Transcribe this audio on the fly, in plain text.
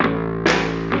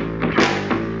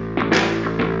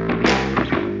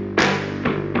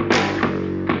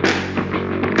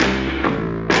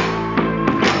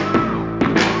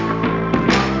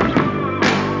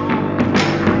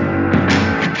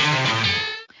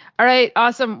All right,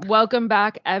 awesome. Welcome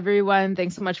back, everyone.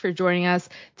 Thanks so much for joining us.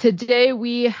 Today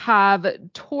we have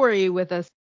Tory with us.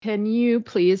 Can you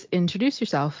please introduce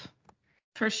yourself?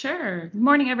 For sure. Good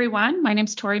morning, everyone. My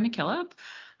name's Tory McKillop.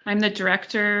 I'm the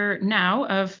director now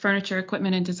of furniture,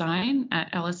 equipment, and design at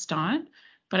Ellis Don.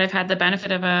 But I've had the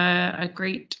benefit of a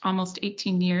great almost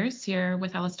 18 years here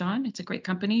with Ellis Don. It's a great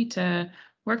company to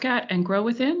work at and grow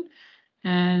within.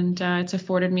 And it's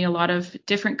afforded me a lot of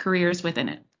different careers within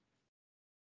it.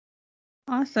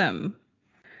 Awesome.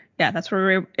 Yeah, that's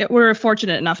where we're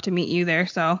fortunate enough to meet you there.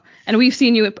 So, and we've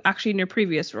seen you actually in your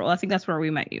previous role. I think that's where we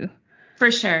met you.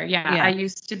 For sure. Yeah. I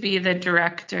used to be the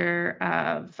director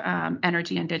of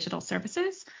energy and digital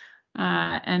services.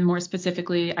 And more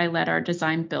specifically, I led our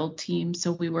design build team.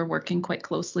 So we were working quite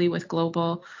closely with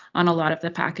Global on a lot of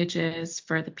the packages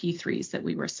for the P3s that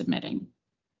we were submitting.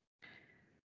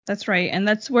 That's right. And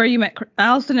that's where you met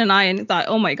Allison and I and thought,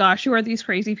 oh my gosh, who are these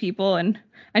crazy people? And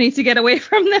I need to get away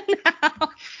from them now.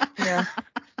 Yeah.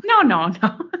 No.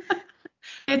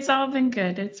 It's all been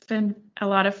good. It's been a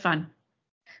lot of fun.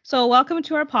 So welcome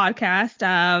to our podcast.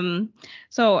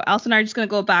 So Allison and I are just going to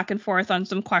go back and forth on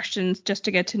some questions just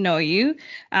to get to know you.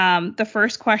 The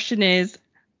first question is,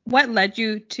 what led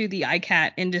you to the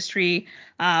ICAT industry?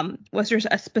 Was there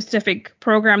a specific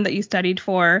program that you studied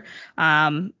for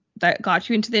that got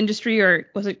you into the industry, or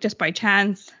was it just by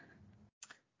chance?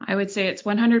 I would say it's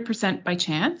 100% by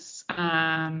chance.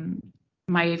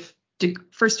 My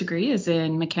first degree is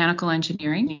in mechanical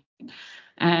engineering,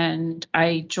 and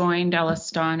I joined Ellis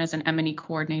Don as an M&E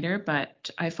coordinator, but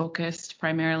I focused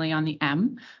primarily on the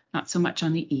M, not so much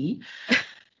on the E.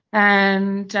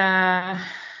 And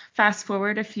fast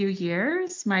forward a few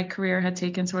years, my career had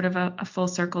taken sort of a full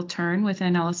circle turn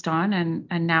within Ellis Don,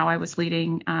 and now I was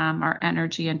leading our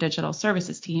energy and digital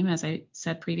services team, as I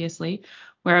said previously,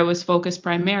 where I was focused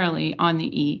primarily on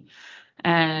the E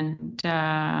and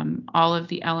all of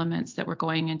the elements that were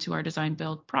going into our design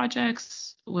build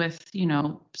projects with,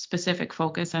 specific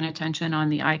focus and attention on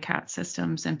the ICAT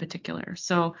systems in particular.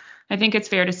 So I think it's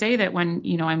fair to say that when,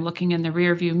 I'm looking in the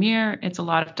rear view mirror, it's a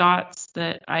lot of dots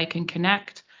that I can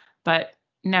connect, but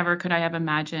never could I have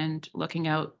imagined looking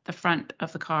out the front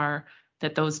of the car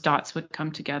that those dots would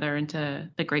come together into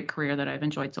the great career that I've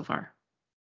enjoyed so far.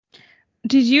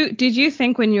 Did you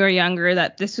think when you were younger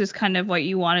that this was kind of what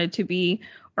you wanted to be,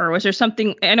 or was there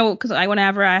something? I know, because I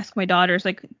whenever I ask my daughters,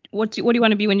 like, what do you want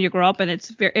to be when you grow up, and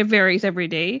it varies every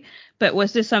day. But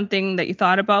was this something that you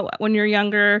thought about when you're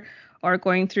younger, or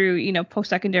going through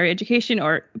post-secondary education,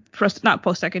 or not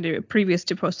post-secondary, previous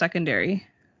to post-secondary?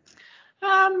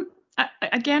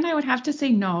 Again, I would have to say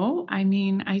no. I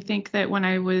mean, I think that when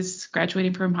I was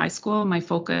graduating from high school, my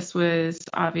focus was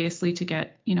obviously to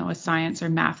get, a science or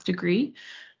math degree.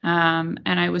 And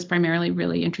I was primarily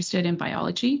really interested in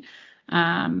biology.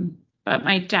 But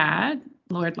my dad,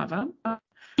 Lord love him,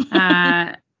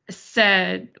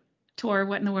 said, Tor,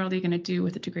 what in the world are you going to do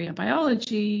with a degree in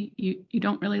biology? You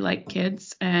don't really like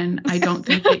kids, and I don't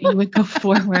think that you would go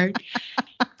forward,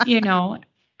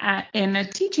 in a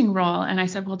teaching role. And I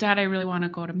said, well, Dad, I really want to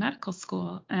go to medical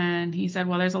school. And he said,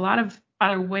 well, there's a lot of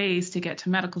other ways to get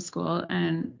to medical school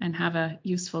and have a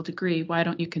useful degree. Why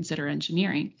don't you consider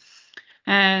engineering?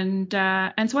 And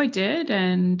so I did.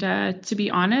 And to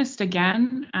be honest,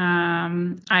 again,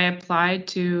 I applied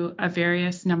to a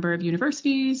various number of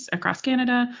universities across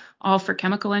Canada, all for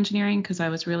chemical engineering, because I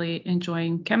was really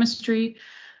enjoying chemistry.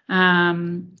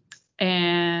 And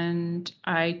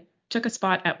I took a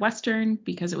spot at Western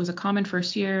because it was a common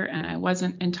first year and I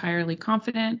wasn't entirely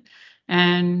confident.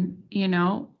 And,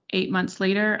 8 months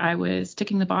later, I was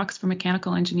ticking the box for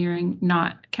mechanical engineering,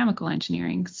 not chemical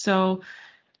engineering. So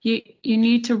you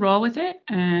need to roll with it.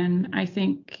 And I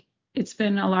think it's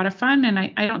been a lot of fun. And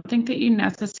I don't think that you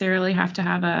necessarily have to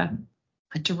have a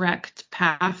direct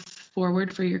path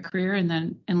forward for your career. And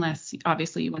then unless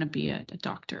obviously you want to be a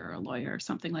doctor or a lawyer or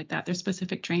something like that, there's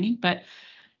specific training. But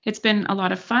it's been a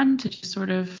lot of fun to just sort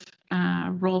of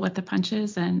roll with the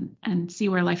punches and see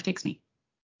where life takes me.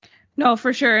 No,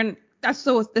 for sure. And that's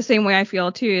the same way I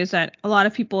feel too, is that a lot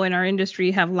of people in our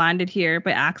industry have landed here by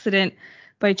accident,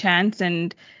 by chance.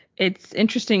 And it's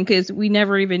interesting because we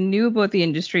never even knew about the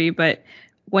industry, but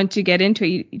once you get into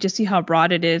it, you just see how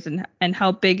broad it is and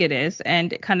how big it is,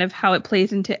 and kind of how it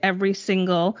plays into every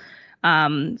single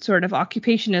sort of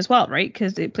occupation as well, right?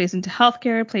 Because it plays into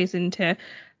healthcare, it plays into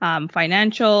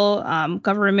financial,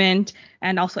 government,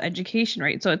 and also education,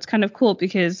 right? So it's kind of cool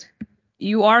because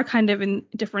you are kind of in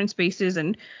different spaces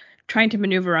and trying to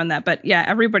maneuver on that. But yeah,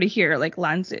 everybody here like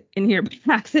lands in here by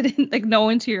accident, like no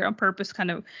one's here on purpose, kind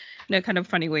of in a kind of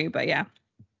funny way. But yeah,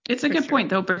 it's a good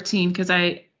point though, Bertine, because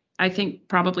I I think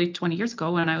probably 20 years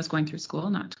ago when I was going through school,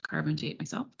 not to carbon date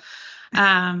myself,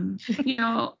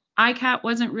 ICAT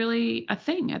wasn't really a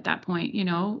thing at that point.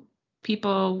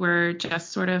 People were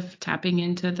just sort of tapping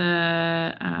into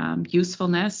the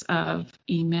usefulness of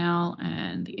email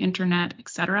and the internet, et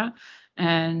cetera.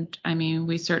 And I mean,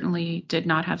 we certainly did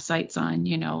not have sights on,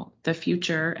 the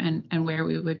future and where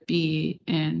we would be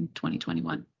in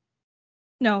 2021.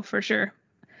 No, for sure.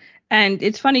 And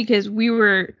it's funny because we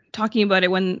were talking about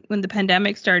it when the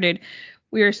pandemic started.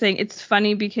 We were saying it's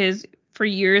funny because for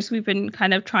years we've been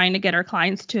kind of trying to get our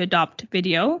clients to adopt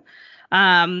video,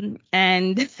 and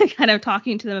kind of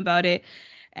talking to them about it.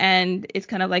 And it's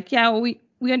kind of like, yeah, well,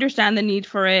 we understand the need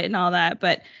for it and all that,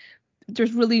 but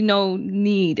there's really no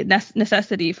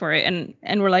necessity for it.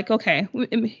 And we're like, okay,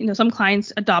 some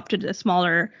clients adopted a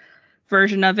smaller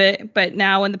version of it, but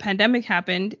now when the pandemic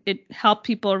happened, it helped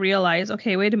people realize,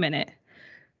 okay, wait a minute.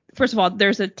 First of all,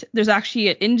 there's actually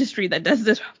an industry that does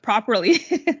this properly,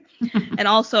 and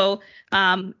also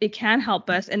it can help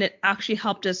us, and it actually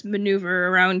helped us maneuver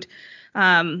around,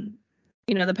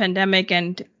 the pandemic,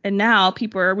 and now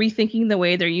people are rethinking the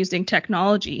way they're using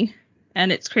technology,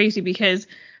 and it's crazy because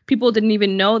people didn't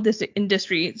even know this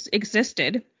industry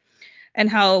existed, and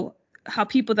how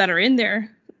people that are in there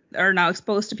are now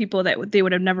exposed to people that they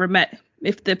would have never met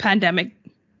if the pandemic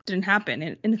didn't happen,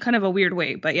 in kind of a weird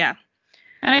way, but yeah.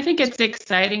 And I think it's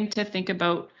exciting to think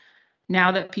about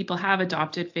now that people have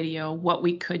adopted video, what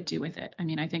we could do with it. I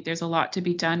mean, I think there's a lot to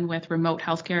be done with remote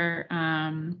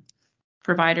healthcare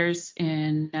providers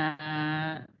in,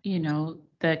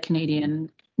 the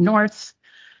Canadian North,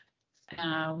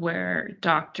 where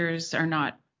doctors are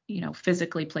not,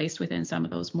 physically placed within some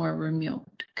of those more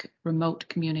remote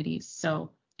communities. So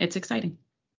it's exciting.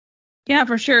 Yeah,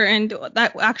 for sure. And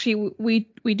that actually,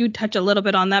 we do touch a little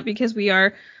bit on that because we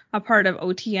are a part of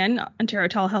OTN, Ontario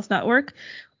Telehealth Network.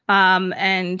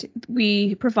 And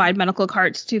we provide medical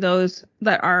carts to those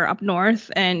that are up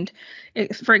north. And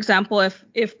for example,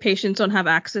 if patients don't have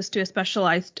access to a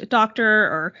specialized doctor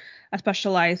or a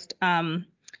specialized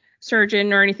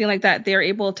surgeon or anything like that, they're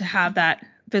able to have that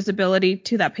visibility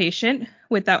to that patient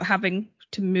without having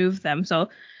to move them. So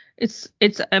it's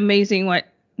amazing what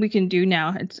we can do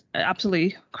now. It's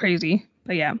absolutely crazy.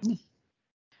 But yeah.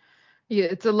 Yeah,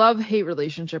 it's a love-hate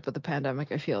relationship with the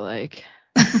pandemic, I feel like.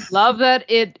 Love that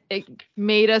it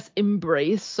made us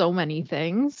embrace so many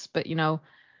things, but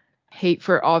hate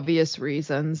for obvious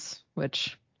reasons,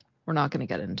 which we're not going to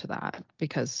get into that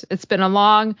because it's been a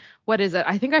long, what is it?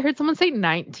 I think I heard someone say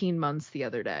 19 months the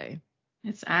other day.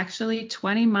 It's actually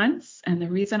 20 months. And the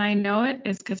reason I know it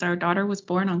is because our daughter was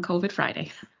born on COVID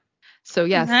Friday. So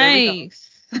yes, nice.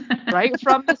 There we go. Right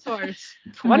from the source.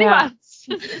 20 months.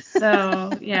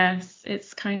 So yes,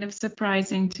 it's kind of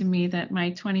surprising to me that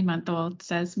my 20-month-old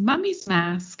says mummy's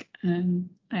mask. And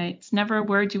it's never a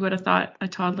word you would have thought a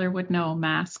toddler would know,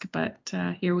 mask, but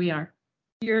here we are.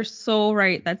 You're so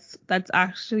right. That's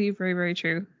actually very, very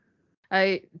true.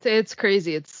 It's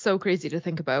crazy. It's so crazy to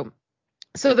think about.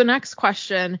 So the next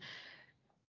question,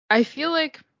 I feel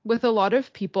like with a lot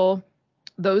of people,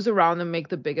 those around them make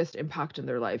the biggest impact in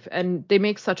their life, and they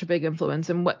make such a big influence.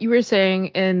 And what you were saying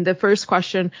in the first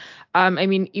question, I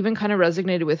mean, even kind of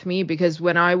resonated with me because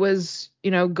when I was,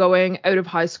 going out of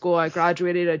high school, I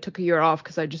graduated, I took a year off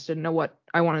because I just didn't know what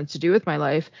I wanted to do with my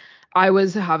life. I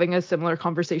was having a similar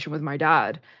conversation with my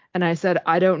dad, and I said,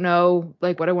 I don't know,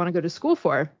 like, what I want to go to school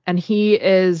for. And he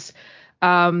has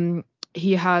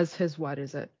his, what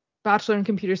is it? Bachelor in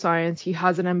computer science. He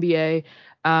has an MBA.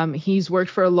 He's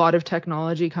worked for a lot of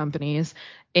technology companies,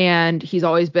 and he's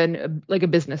always been like a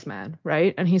businessman,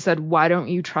 right? And he said, why don't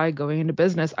you try going into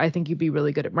business? I think you'd be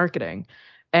really good at marketing.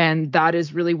 And that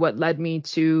is really what led me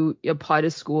to apply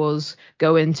to schools,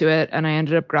 go into it. And I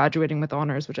ended up graduating with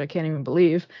honors, which I can't even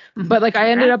believe. But like,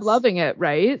 I ended up loving it,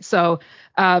 right? So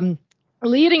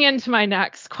leading into my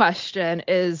next question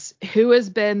is, who has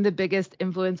been the biggest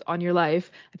influence on your life?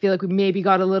 I feel like we maybe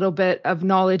got a little bit of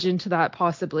knowledge into that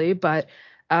possibly, but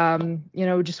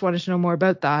just wanted to know more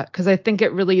about that because I think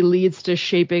it really leads to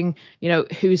shaping,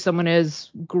 who someone is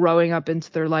growing up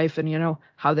into their life and,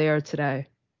 how they are today.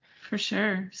 For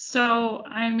sure. So,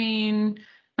 I mean,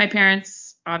 my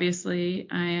parents, obviously,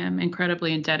 I am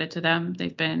incredibly indebted to them.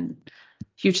 They've been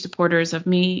huge supporters of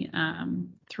me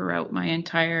throughout my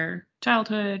entire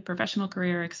childhood, professional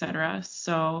career, etc.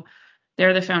 So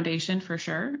they're the foundation for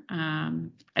sure.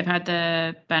 I've had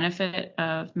the benefit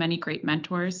of many great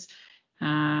mentors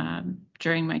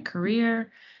during my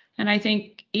career. And I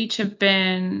think each have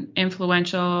been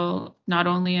influential not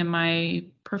only in my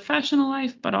professional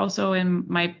life, but also in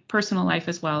my personal life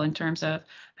as well, in terms of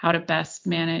how to best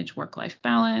manage work-life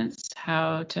balance,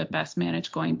 how to best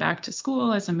manage going back to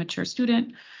school as a mature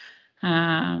student,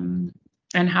 and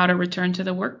how to return to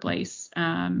the workplace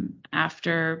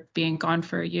after being gone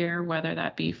for a year, whether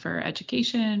that be for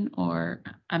education or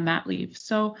a mat leave.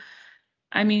 So,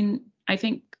 I mean, I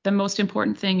think the most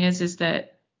important thing is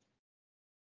that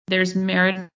there's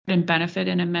merit and benefit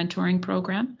in a mentoring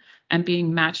program and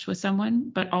being matched with someone,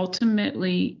 but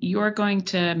ultimately you're going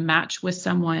to match with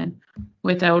someone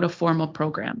without a formal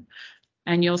program.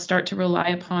 And you'll start to rely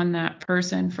upon that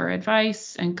person for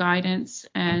advice and guidance.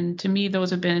 And to me, those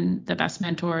have been the best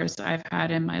mentors I've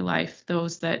had in my life,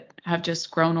 those that have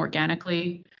just grown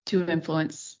organically to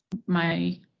influence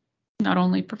my not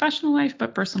only professional life,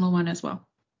 but personal one as well.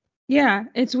 Yeah,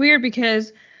 it's weird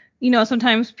because,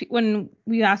 sometimes when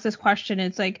we ask this question,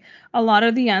 it's like a lot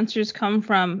of the answers come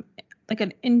from like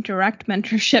an indirect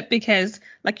mentorship because,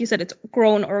 like you said, it's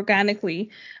grown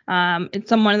organically. It's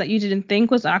someone that you didn't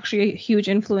think was actually a huge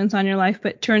influence on your life,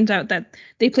 but it turns out that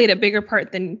they played a bigger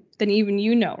part than even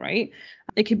right?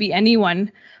 It could be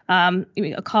anyone,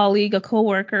 a colleague, a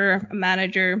coworker, a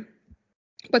manager,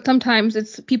 but sometimes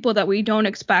it's people that we don't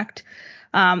expect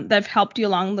that have helped you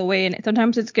along the way. And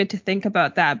sometimes it's good to think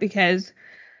about that because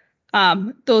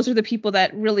those are the people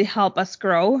that really help us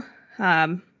grow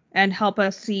and help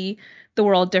us see the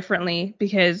world differently.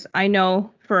 Because I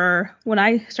know for when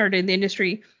I started in the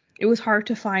industry, it was hard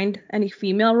to find any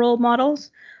female role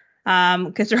models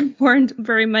because there weren't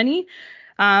very many.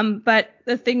 But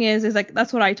the thing is like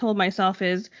that's what I told myself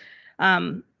is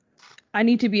I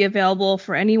need to be available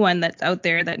for anyone that's out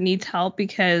there that needs help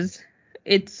because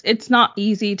it's not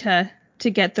easy to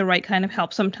get the right kind of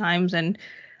help sometimes and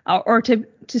or to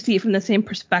see it from the same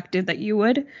perspective that you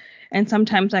would, and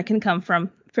sometimes that can come from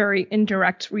very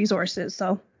indirect resources.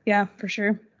 So yeah, for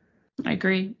sure. I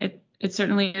agree. It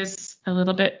certainly is a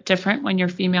little bit different when you're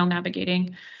female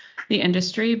navigating the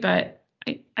industry, but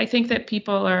I think that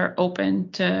people are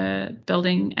open to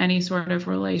building any sort of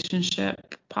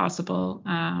relationship possible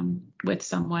with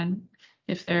someone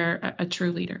if they're a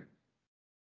true leader.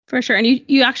 For sure. And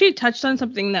you actually touched on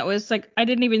something that was like, I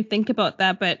didn't even think about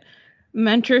that, but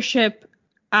mentorship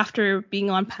after being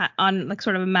on like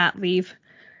sort of a mat leave,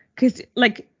 because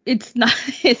like it's not,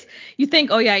 you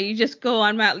think, oh yeah, you just go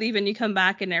on mat leave and you come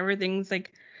back and everything's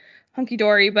like hunky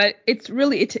dory, but it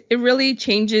really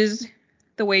changes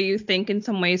the way you think in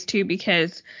some ways too,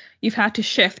 because you've had to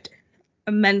shift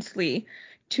immensely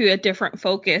to a different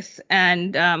focus,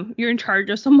 and you're in charge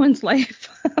of someone's life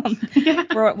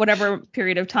for whatever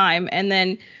period of time, and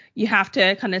then you have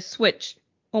to kind of switch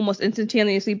almost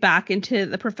instantaneously back into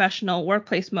the professional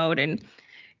workplace mode, and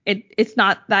it's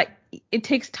not that, it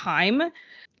takes time,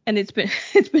 and it's been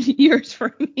years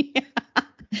for me.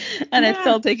 And it's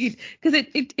still taking, because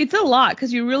it's a lot,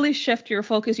 because you really shift your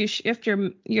focus, you shift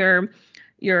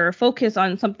your focus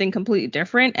on something completely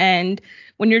different. And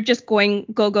when you're just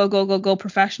go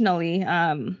professionally,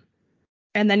 and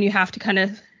then you have to kind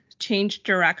of change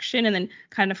direction and then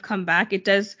kind of come back, it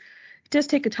does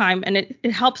take a time, and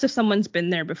it helps if someone's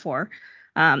been there before.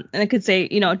 And I could say,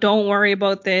 don't worry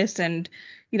about this, and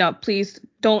please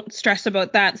don't stress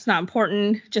about that, it's not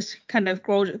important, just kind of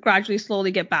gradually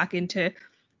slowly get back into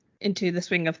the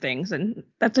swing of things. And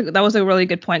that was a really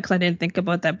good point, because I didn't think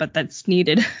about that, but that's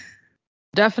needed.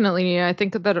 Definitely. I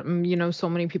think that, so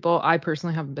many people, I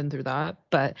personally haven't been through that,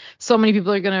 but so many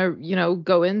people are going to,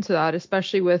 go into that,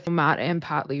 especially with mat and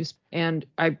pat leaves. And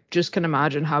I just can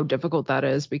imagine how difficult that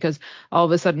is, because all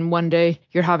of a sudden one day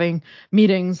you're having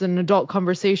meetings and adult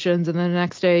conversations, and then the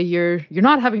next day you're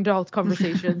not having adult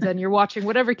conversations and you're watching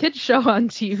whatever kids show on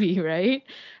TV, right?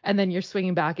 And then you're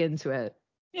swinging back into it.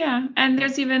 Yeah. And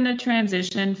there's even a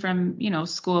transition from,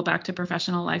 school back to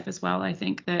professional life as well. I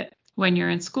think that when you're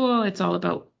in school, it's all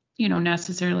about,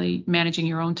 necessarily managing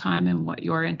your own time and what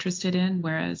you're interested in.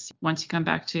 Whereas once you come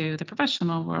back to the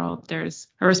professional world, there's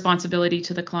a responsibility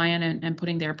to the client and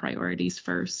putting their priorities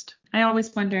first. I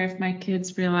always wonder if my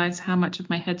kids realize how much of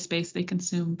my headspace they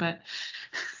consume, but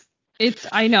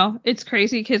I know it's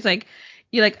crazy, because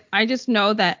I just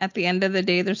know that at the end of the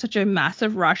day, there's such a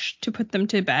massive rush to put them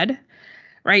to bed.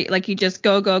 Right? Like you just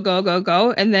go.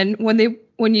 And then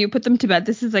when you put them to bed,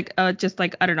 this is like, just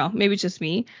like, I don't know, maybe it's just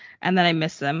me. And then I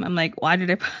miss them. I'm like, why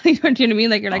did I, do you know what I mean?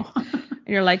 Like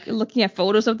you're like looking at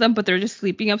photos of them, but they're just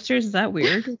sleeping upstairs. Is that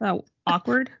weird? Is that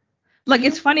awkward? Like,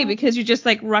 it's funny because you're just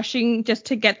like rushing just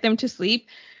to get them to sleep.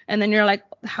 And then you're like,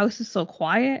 the house is so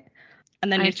quiet.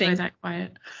 And then I you enjoy think that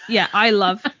quiet. Yeah, I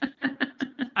love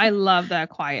I love that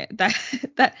quiet.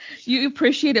 That you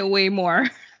appreciate it way more.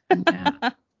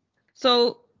 Yeah.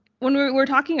 So when we were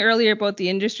talking earlier about the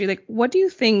industry, like what do you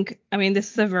think? I mean,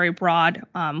 this is a very broad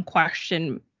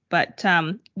question, but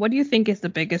what do you think is the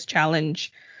biggest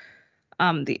challenge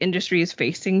the industry is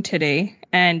facing today,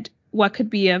 and what could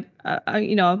be a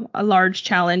large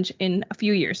challenge in a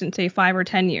few years, in say 5 or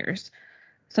 10 years,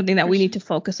 something that For we sure. need to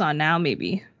focus on now,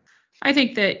 maybe? I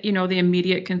think that, the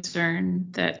immediate concern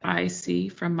that I see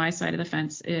from my side of the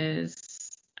fence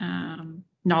is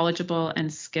knowledgeable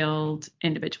and skilled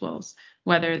individuals,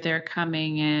 whether they're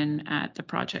coming in at the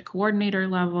project coordinator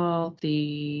level,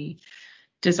 the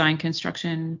design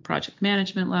construction project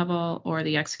management level, or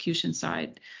the execution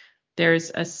side. There's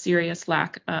a serious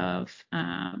lack of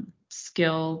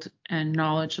skilled and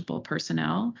knowledgeable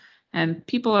personnel, and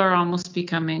people are almost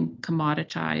becoming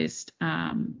commoditized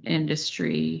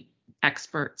industry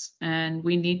experts. And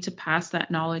we need to pass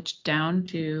that knowledge down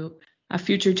to a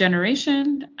future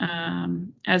generation,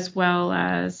 as well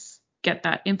as get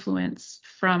that influence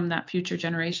from that future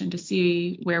generation to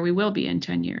see where we will be in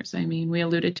 10 years. I mean, we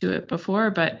alluded to it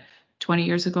before, but 20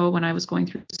 years ago when I was going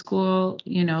through school,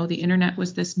 the internet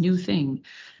was this new thing.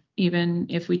 Even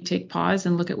if we take pause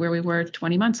and look at where we were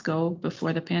 20 months ago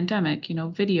before the pandemic,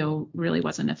 video really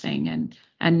wasn't a thing.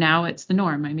 And now it's the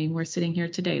norm. I mean, we're sitting here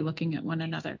today looking at one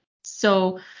another.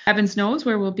 So heavens knows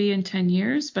where we'll be in 10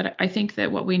 years. But I think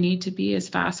that what we need to be is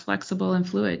fast, flexible, and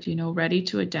fluid, ready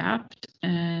to adapt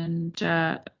and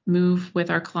move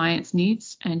with our clients'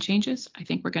 needs and changes. I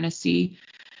think we're going to see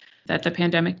that the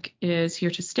pandemic is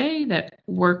here to stay, that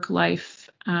work-life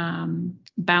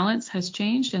balance has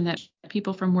changed, and that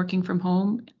people from working from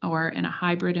home or in a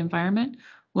hybrid environment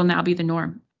will now be the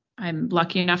norm. I'm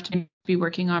lucky enough to be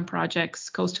working on projects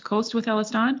coast to coast with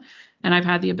Elliston, and I've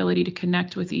had the ability to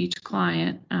connect with each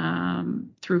client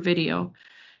through video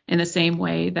in the same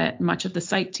way that much of the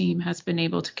site team has been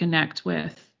able to connect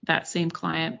with that same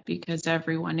client, because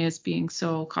everyone is being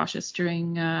so cautious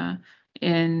during the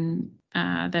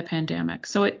pandemic.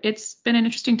 So it's been an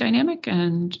interesting dynamic,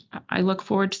 and I look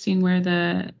forward to seeing where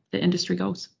the industry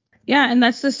goes. Yeah, and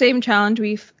that's the same challenge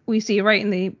we see right in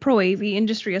the pro AV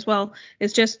industry as well.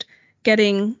 It's just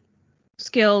getting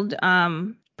skilled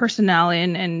personnel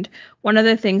in. And one of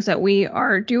the things that we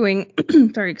are doing,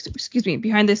 sorry, excuse me,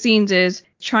 behind the scenes is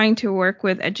trying to work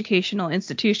with educational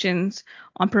institutions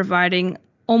on providing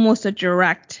almost a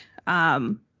direct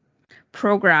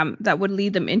program that would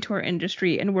lead them into our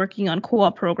industry, and working on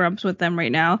co-op programs with them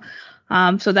right now,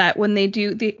 so that when they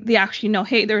do, they actually know,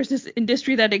 hey, there's this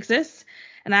industry that exists,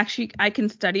 and actually I can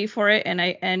study for it, and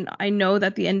I know that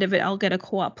at the end of it I'll get a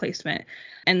co-op placement.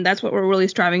 And that's what we're really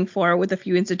striving for with a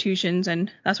few institutions,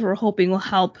 and that's what we're hoping will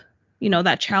help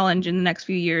that challenge in the next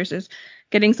few years, is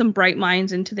getting some bright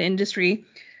minds into the industry,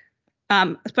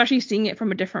 especially seeing it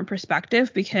from a different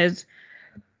perspective, because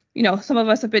some of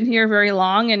us have been here very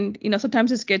long, and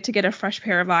sometimes it's good to get a fresh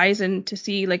pair of eyes and to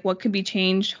see like what could be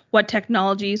changed, what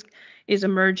technologies is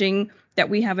emerging that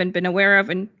we haven't been aware of,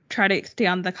 and try to stay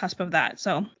on the cusp of that.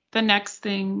 So the next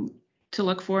thing to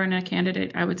look for in a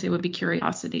candidate, I would say, would be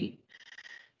curiosity.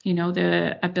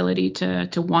 The ability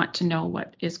to want to know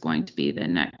what is going to be the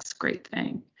next great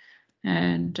thing.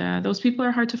 And those people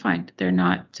are hard to find. They're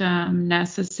not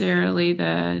necessarily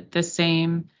the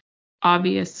same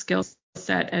obvious skill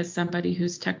set as somebody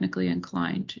who's technically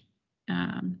inclined.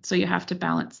 So you have to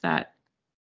balance that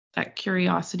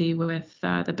curiosity with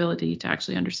the ability to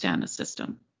actually understand the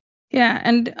system. Yeah,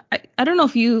 and I don't know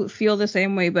if you feel the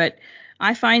same way, but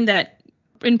I find that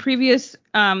in previous,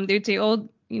 they'd say, oh,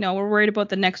 we're worried about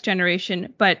the next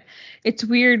generation. But it's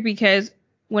weird, because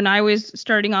when I was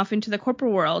starting off into the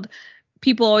corporate world,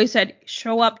 people always said,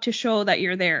 show up to show that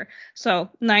you're there. So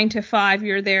 9 to 5,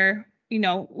 you're there,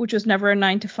 which was never a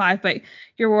 9 to 5, but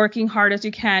you're working hard as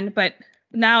you can. But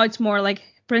now it's more like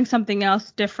bring something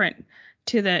else different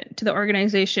to the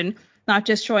organization, not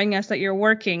just showing us that you're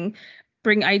working.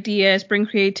 Bring ideas, bring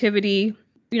creativity,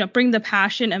 bring the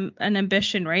passion and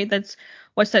ambition, right? That's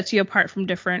what sets you apart from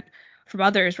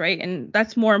others, right? And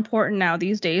that's more important now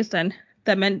these days than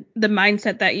the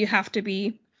mindset that you have to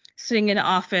be sitting in an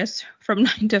office from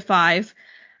 9 to 5.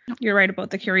 You're right about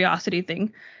the curiosity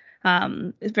thing.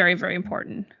 Is very, very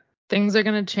important. Things are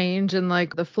going to change in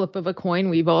like the flip of a coin.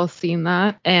 We've all seen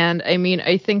that. And I mean,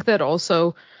 I think that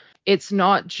also it's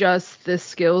not just the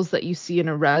skills that you see in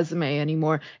a resume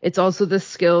anymore. It's also the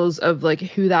skills of like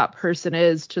who that person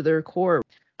is to their core.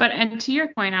 But and to your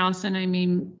point, Allison, I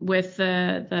mean, with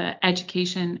the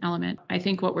education element, I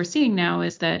think what we're seeing now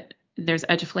is that there's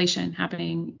eduflation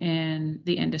happening in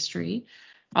the industry,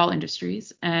 all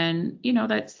industries. And,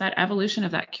 that's that evolution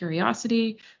of that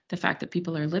curiosity, the fact that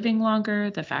people are living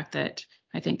longer, the fact that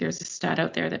I think there's a stat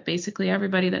out there that basically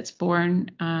everybody that's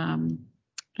born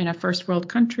in a first world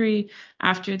country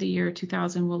after the year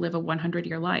 2000 will live a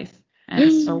 100-year life.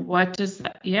 And so what does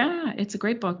that? Yeah, it's a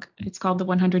great book. It's called The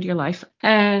 100-Year Life.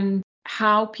 And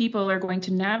how people are going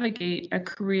to navigate a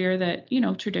career that,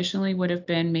 traditionally would have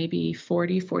been maybe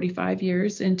 40, 45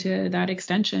 years into that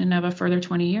extension of a further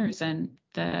 20 years, and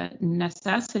the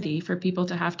necessity for people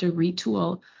to have to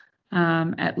retool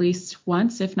at least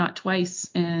once, if not twice,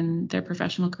 in their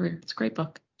professional career. It's a great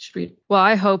book. You should read it. Well,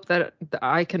 I hope that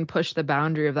I can push the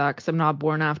boundary of that because I'm not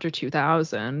born after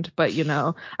 2000. But,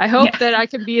 I hope that I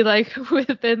can be like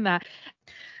within that.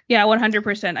 Yeah,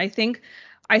 100%.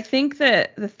 I think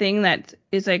that the thing that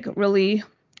is like really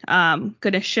going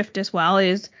to shift as well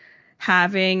is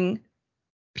having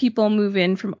people move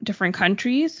in from different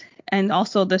countries, and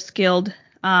also the skilled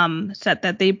set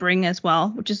that they bring as well,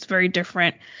 which is very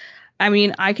different. I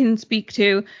mean, I can speak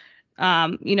to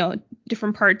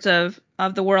different parts of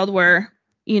the world where,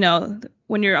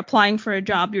 when you're applying for a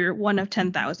job, you're one of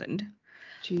 10,000.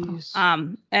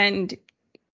 Jeez. And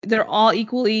they're all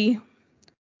equally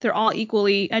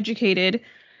educated,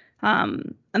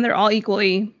 and they're all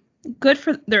equally good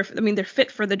they're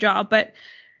fit for the job, but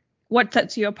what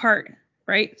sets you apart,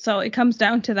 right? So it comes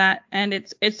down to that, and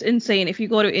it's insane. If you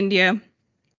go to India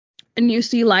and you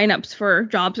see lineups for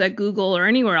jobs at Google or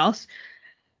anywhere else,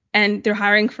 and they're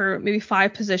hiring for maybe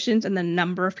 5 positions, and the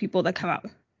number of people that come out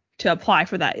to apply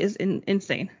for that is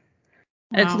insane.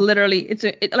 Wow. It's literally it's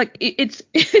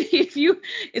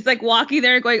like walking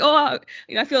there going, oh,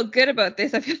 I feel good about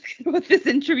this. I feel good about this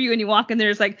interview, and you walk in,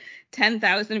 there's like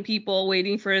 10,000 people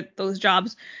waiting for those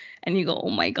jobs, and you go, oh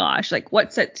my gosh, like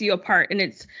what sets you apart? And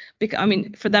it's because,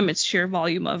 for them it's sheer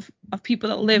volume of people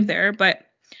that live there, but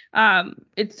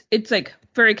it's like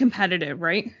very competitive,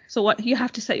 right? So what you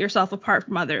have to set yourself apart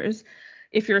from others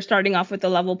if you're starting off with a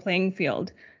level playing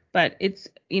field. But it's,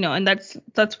 and that's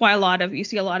why you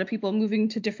see a lot of people moving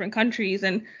to different countries,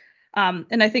 and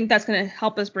I think that's going to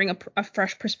help us bring a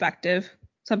fresh perspective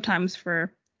sometimes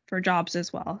for jobs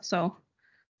as well. So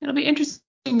it'll be interesting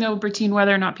though, Bertine,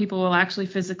 whether or not people will actually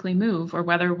physically move, or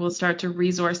whether we'll start to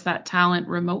resource that talent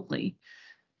remotely.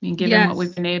 Given what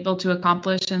we've been able to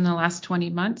accomplish in the last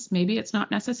 20 months, maybe it's not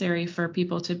necessary for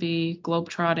people to be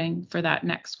globetrotting for that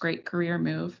next great career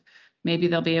move. Maybe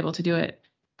they'll be able to do it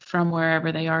from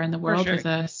wherever they are in the world with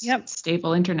a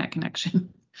stable internet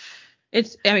connection.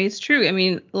 It's true.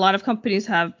 A lot of companies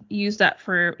have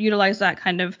utilized that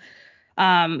kind of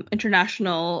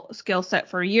international skill set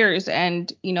for years.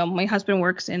 And, my husband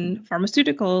works in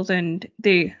pharmaceuticals, and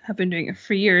they have been doing it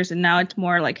for years. And now it's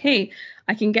more like, hey,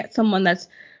 I can get someone that's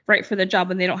right for the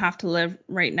job, and they don't have to live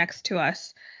right next to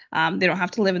us. They don't have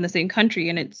to live in the same country.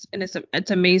 And it's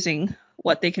amazing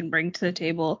what they can bring to the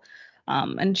table,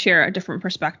 and share a different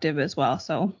perspective as well.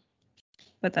 So,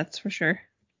 but that's for sure.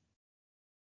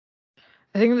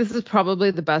 I think this is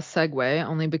probably the best segue,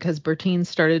 only because Bertine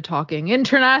started talking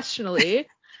internationally.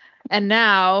 And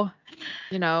now,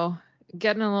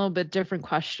 getting a little bit different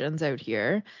questions out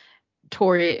here.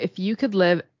 Tory, if you could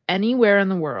live anywhere in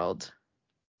the world,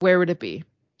 where would it be?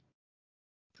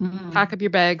 Pack up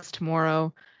your bags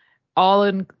tomorrow. All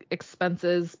in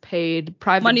expenses paid.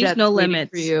 Private Money's jets no waiting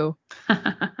limits for you.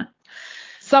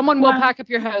 Someone will pack up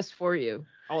your house for you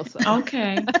also.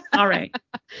 Okay. All right.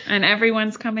 And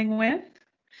everyone's coming with?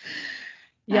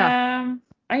 Yeah.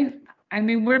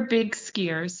 We're big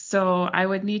skiers, so I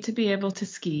would need to be able to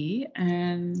ski.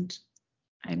 And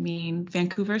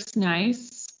Vancouver's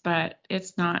nice, but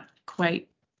it's not quite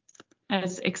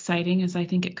as exciting as I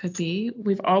think it could be.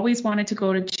 We've always wanted to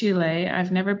go to Chile.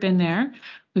 I've never been there.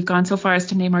 We've gone so far as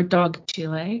to name our dog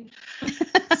Chile.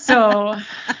 So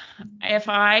if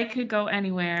I could go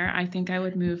anywhere, I think I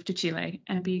would move to Chile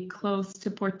and be close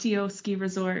to Portillo Ski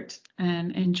Resort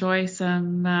and enjoy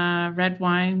some red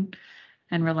wine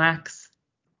and relax.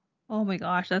 Oh my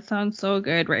gosh, that sounds so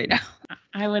good right now.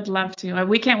 I would love to.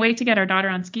 We can't wait to get our daughter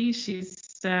on skis. She's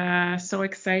so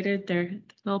excited. They're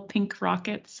little pink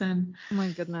rockets, and oh my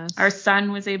goodness. Our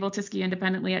son was able to ski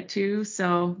independently at 2,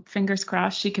 so fingers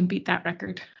crossed she can beat that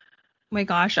record. Oh my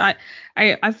gosh,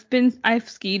 I've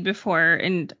skied before,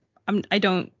 and I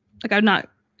don't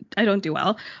do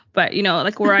well, but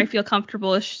like where I feel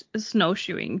comfortable is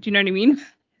snowshoeing. Do you know what I mean?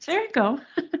 There you go.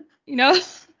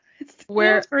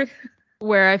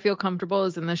 Where I feel comfortable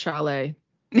is in the chalet.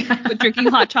 With drinking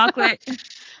hot chocolate.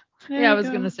 I was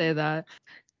gonna say that.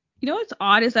 What's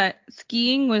odd is that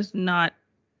skiing was not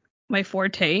my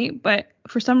forte, but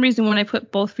for some reason when I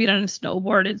put both feet on a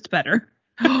snowboard, it's better.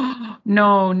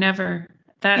 No, never.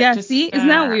 See, isn't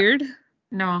that weird?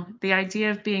 No, the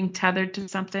idea of being tethered to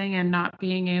something and not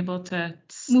being able to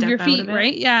Move your step out feet, of it,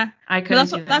 right? Yeah. I No, couldn't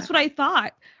do that's that. what I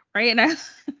thought, right? And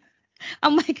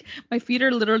I'm like, my feet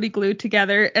are literally glued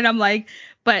together, and I'm like,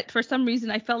 but for some reason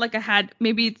I felt like I had,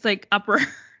 maybe it's like upper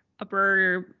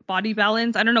body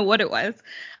balance. I don't know what it was,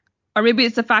 or maybe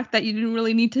it's the fact that you didn't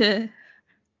really need to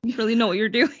really know what you're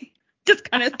doing. Just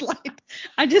kind of slide.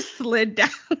 I just slid down.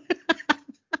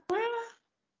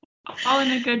 Well, all in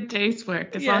a good day's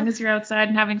work. As Yeah. long as you're outside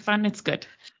and having fun, it's good.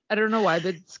 I don't know why,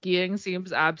 but skiing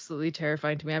seems absolutely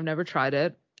terrifying to me. I've never tried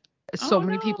it. So Oh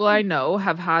many people no. I know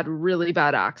have had really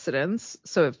bad accidents,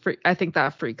 so I think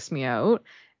that freaks me out.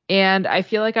 And I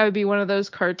feel like I would be one of those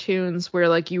cartoons where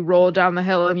like you roll down the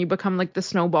hill and you become like the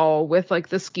snowball with like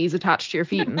the skis attached to your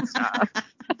feet and stuff.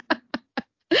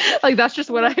 Like that's just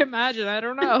what I imagine. I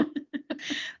don't know.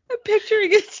 I'm picturing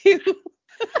it too.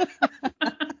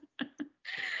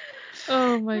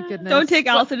 Oh my goodness. Don't take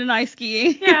But Allison and I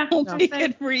skiing. Yeah, I'll no. take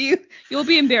it for you. You'll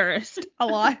be embarrassed a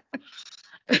lot.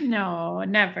 no,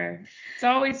 never. It's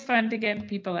always fun to get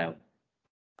people out.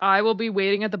 I will be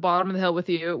waiting at the bottom of the hill with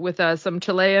you with some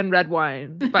Chilean red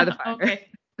wine by the fire. Okay,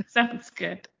 sounds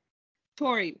good.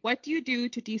 Tori, what do you do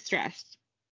to de-stress?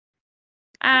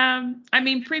 I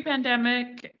mean,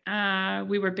 pre-pandemic,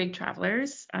 we were big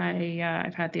travelers.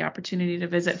 I've had the opportunity to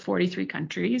visit 43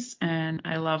 countries, and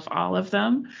I love all of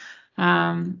them,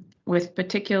 with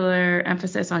particular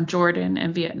emphasis on Jordan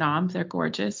and Vietnam. They're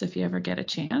gorgeous if you ever get a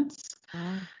chance.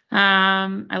 Wow.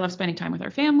 I love spending time with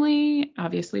our family.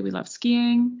 Obviously, we love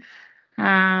skiing.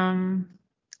 Um,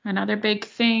 Another big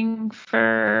thing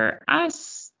for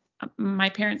us, my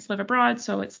parents live abroad,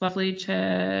 so it's lovely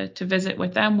to visit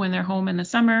with them when they're home in the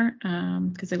summer,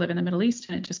 because they live in the Middle East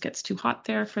and it just gets too hot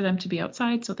there for them to be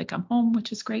outside, so they come home,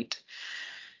 which is great.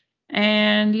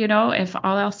 And if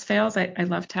all else fails, I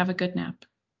love to have a good nap.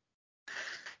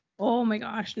 Oh my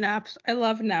gosh, naps. I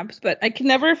love naps, but I can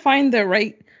never find the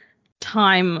right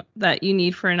time that you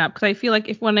need for a nap because I feel like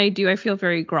if when I do, I feel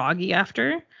very groggy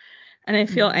after and I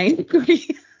feel angry.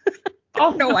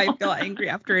 Oh No, I no. feel angry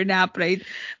after a nap, but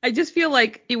I just feel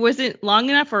like it wasn't long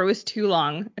enough or it was too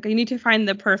long. Like I need to find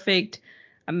the perfect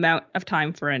amount of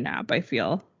time for a nap, I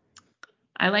feel.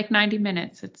 I like 90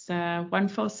 minutes. It's one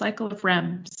full cycle of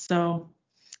REM. So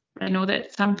I know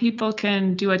that some people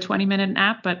can do a 20-minute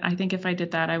nap, but I think if I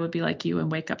did that, I would be like you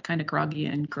and wake up kind of groggy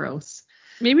and gross.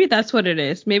 Maybe that's what it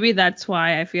is. Maybe that's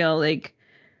why I feel like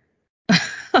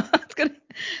it's gonna,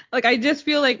 like I just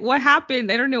feel like what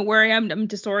happened? I don't know where I am. I'm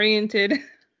disoriented.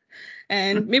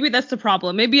 And maybe that's the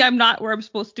problem. Maybe I'm not where I'm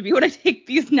supposed to be when I take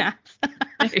these naps.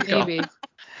 There you go. Maybe.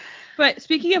 But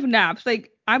speaking of naps,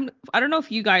 like I don't know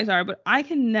if you guys are, but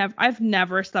I've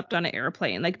never slept on an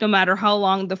airplane. Like no matter how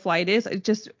long the flight is,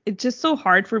 it's just so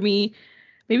hard for me.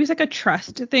 Maybe it's like a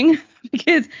trust thing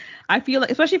because I feel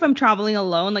like, especially if I'm traveling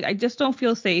alone, like I just don't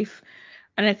feel safe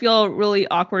and I feel really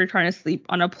awkward trying to sleep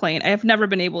on a plane. I have never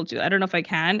been able to. I don't know if I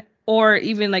can. Or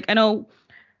even like I know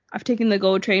I've taken the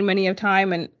GO train many a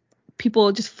time and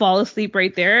people just fall asleep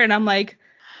right there and I'm like,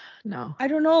 No. I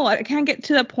don't know. I can't get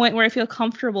to the point where I feel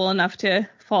comfortable enough to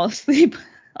fall asleep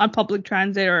on public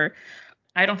transit or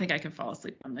I don't think I can fall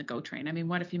asleep on the GO train. I mean,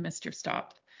 what if you missed your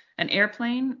stop? An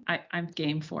airplane, I'm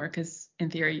game for because in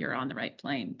theory you're on the right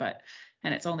plane,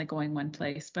 and it's only going one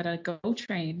place. But a GO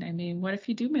train, I mean, what if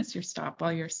you do miss your stop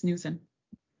while you're snoozing?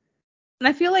 and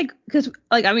I feel like because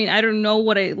like I mean I don't know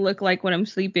what I look like when I'm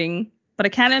sleeping, but I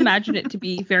can't imagine it to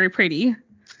be very pretty.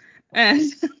 And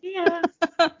Yeah.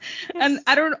 and Yes.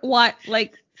 I don't want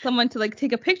like someone to like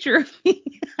take a picture of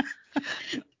me.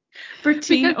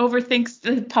 Bertine Because overthinks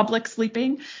the public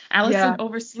sleeping. Allison yeah.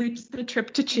 oversleeps the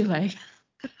trip to Chile.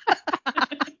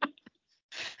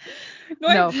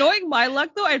 No. Knowing my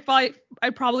luck though, I'd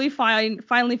probably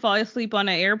finally fall asleep on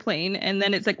an airplane, and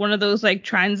then it's like one of those like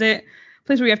transit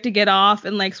place where you have to get off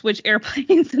and like switch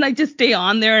airplanes, and I just stay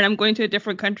on there, and I'm going to a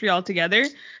different country altogether,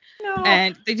 No.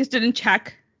 and they just didn't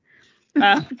check.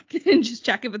 Didn't just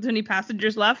check if there's any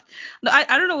passengers left.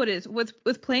 I don't know what it is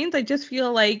with planes. I just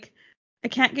feel like I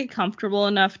can't get comfortable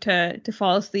enough to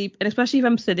fall asleep, and especially if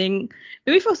I'm sitting,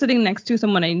 maybe if I was sitting next to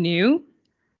someone I knew.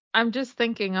 I'm just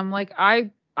thinking, I'm like,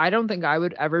 I don't think I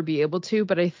would ever be able to,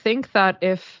 but I think that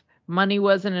if money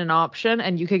wasn't an option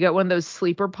and you could get one of those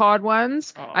sleeper pod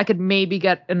ones, I Oh. could maybe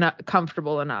get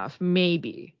comfortable enough,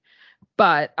 maybe.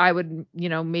 But I would,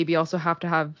 maybe also have to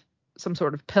have some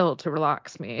sort of pill to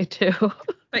relax me too.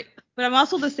 But but I'm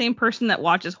also the same person that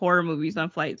watches horror movies on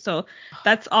flights, so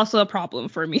that's also a problem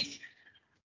for me.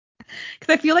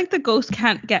 Because I feel like the ghost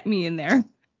can't get me in there.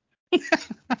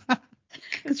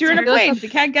 Because you're in I a feel like plane, they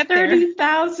can't get there.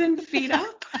 30,000 feet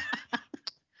up.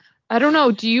 I don't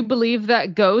know. Do you believe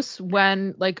that ghosts,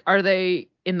 when like, are they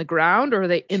in the ground or are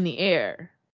they in the air?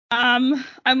 I'm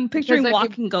Because picturing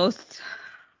walking ghosts.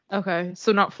 okay,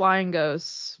 so not flying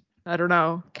ghosts. I don't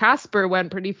know. Casper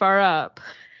went pretty far up.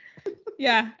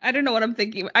 Yeah, I don't know what I'm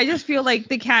thinking. I just feel like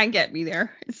they can't get me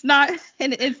there. It's not,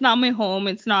 and it's not my home.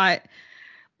 It's not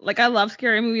like I love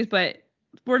scary movies, but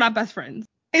we're not best friends.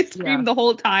 I Yeah. screamed the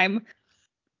whole time.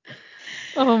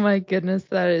 Oh my goodness,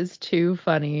 that is too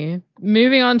funny.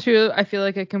 Moving on to, I feel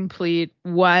like a complete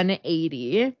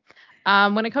 180.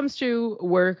 When it comes to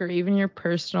work or even your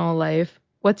personal life,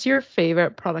 what's your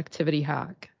favorite productivity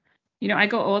hack? I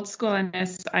go old school on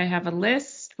this. I have a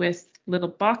list with little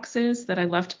boxes that I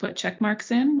love to put check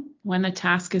marks in when the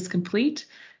task is complete.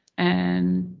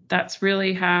 And that's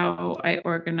really how I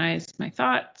organize my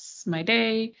thoughts, my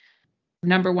day.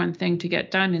 Number one thing to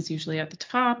get done is usually at the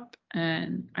top,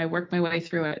 and I work my way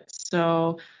through it.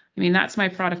 So, that's my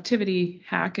productivity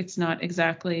hack. It's not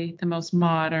exactly the most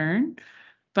modern,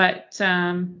 but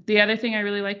the other thing I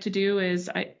really like to do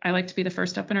is I like to be the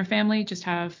first up in our family, just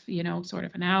have, sort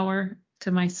of an hour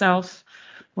to myself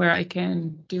where I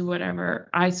can do whatever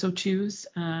I so choose,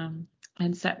 and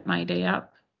set my day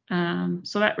up.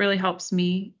 So that really helps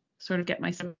me sort of get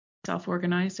myself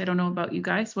organized. I don't know about you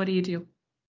guys. What do you do?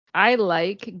 I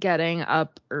like getting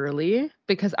up early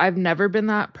because I've never been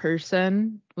that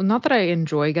person. Well, not that I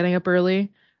enjoy getting up early.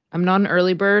 I'm not an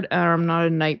early bird and I'm not a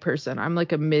night person. I'm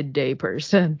like a midday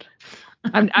person.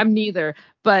 I'm neither,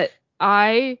 but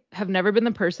I have never been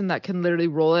the person that can literally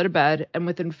roll out of bed and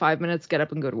within 5 minutes get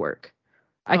up and go to work.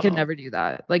 I could Oh, never do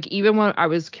that. Like even when I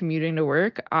was commuting to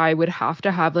work, I would have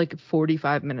to have like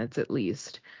 45 minutes at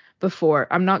least before.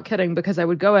 I'm not kidding because I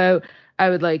would go out, I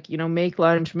would like, make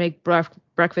lunch, make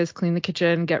breakfast, clean the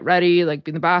kitchen, get ready, like be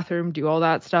in the bathroom, do all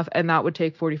that stuff, and that would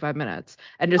take 45 minutes.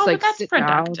 And just oh, but like that's sit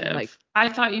down and like, productive. I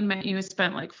thought you meant you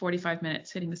spent like 45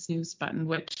 minutes hitting the snooze button,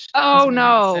 which is oh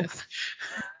no. madness.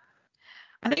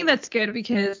 I think that's good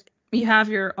because you have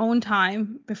your own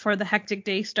time before the hectic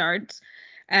day starts,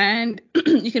 and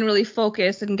you can really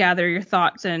focus and gather your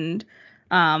thoughts and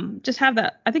just have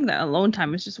that. I think that alone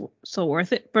time is just so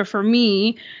worth it. But for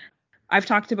me, I've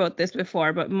talked about this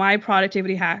before, but my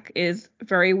productivity hack is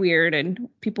very weird, and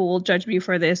people will judge me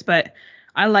for this, but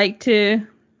I like to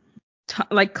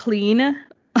like clean.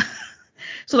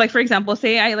 So like for example,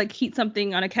 say I like heat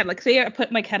something on a kettle, like say I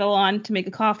put my kettle on to make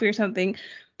a coffee or something.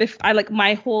 If I like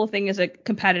my whole thing is like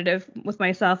competitive with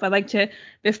myself. I like to,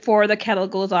 before the kettle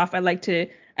goes off, I like to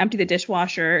empty the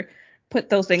dishwasher, put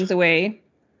those things away,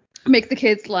 make the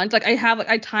kids lunch. Like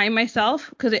I time myself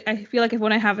because I feel like if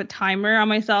when I have a timer on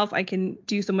myself, I can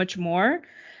do so much more.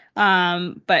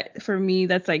 But for me,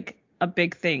 that's like a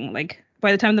big thing. Like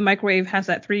by the time the microwave has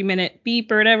that 3 minute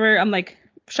beep or whatever, I'm like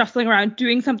shuffling around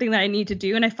doing something that I need to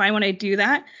do. And I find when I do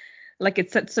that, like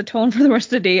it sets the tone for the rest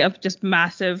of the day of just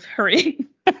massive hurry.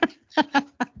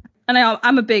 And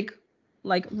I'm a big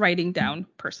like writing down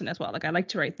person as well. Like I like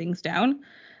to write things down.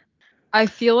 I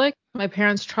feel like my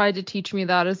parents tried to teach me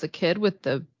that as a kid with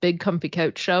the big comfy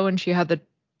couch show and she had the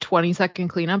 20-second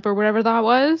cleanup or whatever that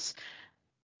was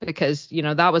because,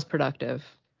 that was productive.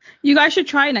 You guys should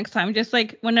try next time. Just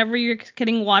like whenever you're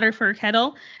getting water for a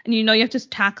kettle and you know you have to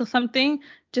tackle something,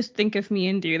 just think of me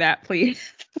and do that,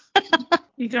 please.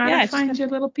 You gotta Yeah, find your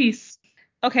little piece.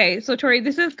 okay. So Tori,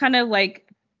 this is kind of like,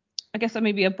 I guess that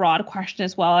may be a broad question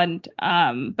as well. And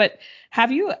but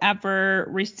have you ever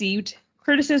received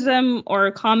criticism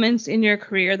or comments in your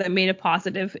career that made a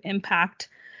positive impact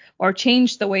or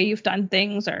changed the way you've done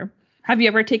things? Or have you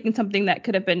ever taken something that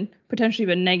could have been potentially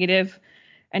been negative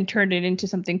and turned it into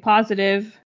something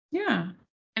positive? Yeah.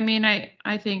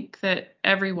 I think that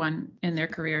everyone in their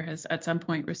career has at some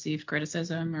point received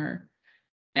criticism or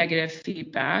negative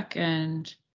feedback,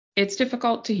 and it's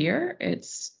difficult to hear.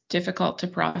 It's difficult to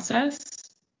process,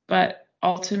 but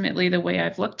ultimately the way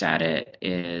I've looked at it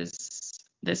is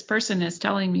this person is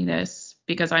telling me this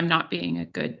because I'm not being a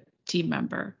good team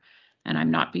member and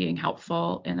I'm not being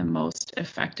helpful in the most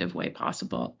effective way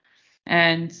possible.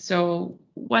 And so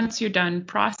once you're done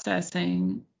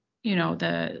processing,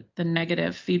 the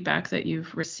negative feedback that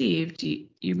you've received,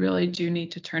 you really do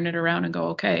need to turn it around and go,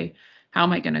 okay, how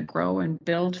am I going to grow and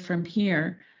build from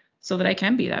here so that I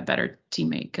can be that better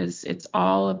teammate? Because it's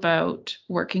all about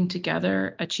working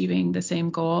together, achieving the same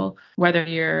goal, whether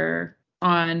you're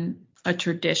on a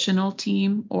traditional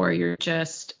team or you're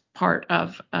just part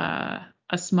of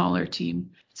a smaller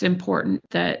team. It's important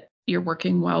that you're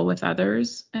working well with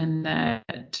others and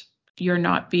that you're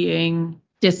not being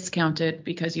discounted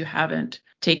because you haven't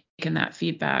taken that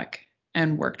feedback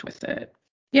and worked with it.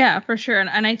 Yeah, for sure.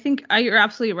 And I think you're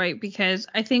absolutely right because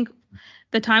I think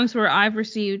the times where I've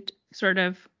received sort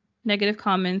of negative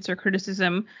comments or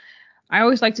criticism, I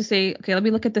always like to say, okay, let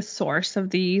me look at the source of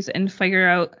these and figure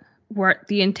out what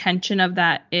the intention of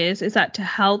that is. Is that to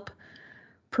help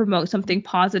promote something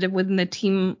positive within the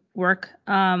teamwork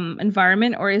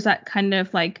environment, or is that kind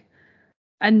of like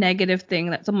a negative thing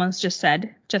that someone's just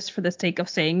said just for the sake of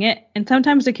saying it? And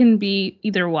sometimes it can be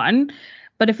either one.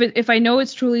 But if I know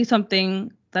it's truly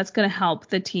something that's going to help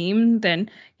the team, then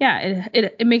yeah,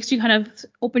 it makes you kind of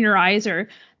open your eyes or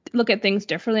look at things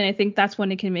differently. And I think that's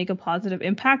when it can make a positive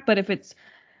impact. But if it's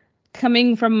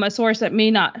coming from a source that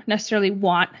may not necessarily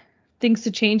want things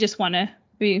to change, just want to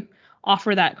maybe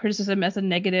offer that criticism as a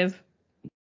negative,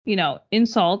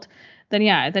 insult, then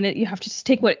yeah, then you have to just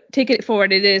take it for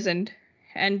what it is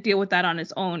and deal with that on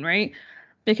its own, right?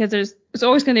 Because there's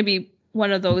always going to be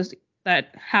one of those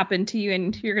that happen to you,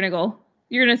 and you're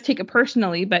gonna take it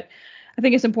personally. But I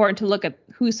think it's important to look at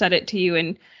who said it to you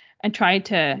and try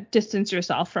to distance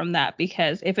yourself from that,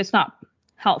 because if it's not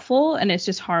helpful and it's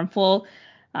just harmful,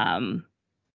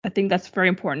 I think that's very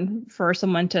important for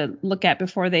someone to look at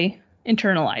before they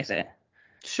internalize it.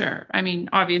 Sure. I mean,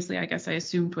 obviously, I guess I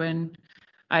assumed when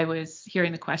I was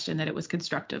hearing the question that it was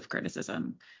constructive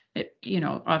criticism.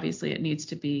 Obviously it needs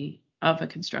to be of a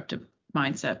constructive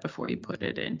mindset before you put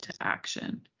it into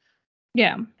action.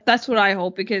 Yeah, that's what I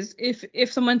hope, because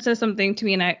if someone says something to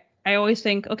me and I always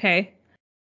think, okay,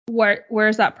 where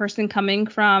is that person coming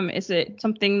from? Is it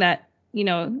something that,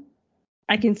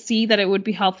 I can see that it would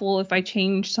be helpful if I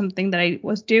change something that I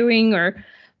was doing,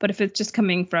 but if it's just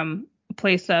coming from a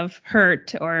place of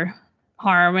hurt or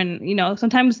harm, and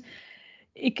sometimes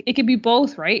it could be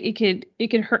both, right? It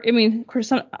could hurt. I mean,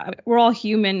 we're all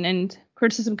human, and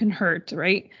criticism can hurt,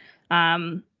 right?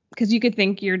 Because you could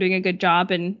think you're doing a good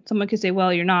job and someone could say,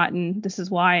 well, you're not, and this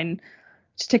is why, and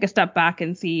just take a step back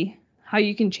and see how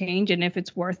you can change and if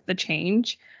it's worth the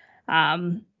change.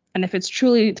 And if it's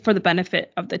truly for the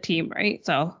benefit of the team, right?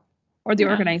 So, or the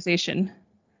organization.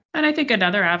 And I think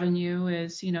another avenue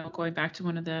is, going back to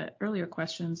one of the earlier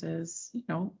questions is,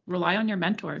 rely on your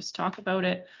mentors. Talk about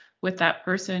it with that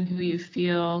person who you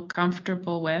feel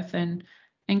comfortable with, and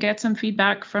get some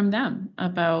feedback from them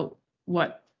about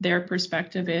what their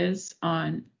perspective is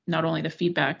on not only the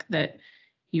feedback that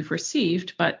you've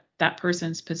received, but that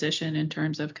person's position in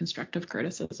terms of constructive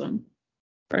criticism.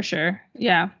 For sure.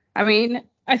 Yeah. I mean,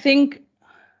 I think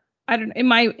in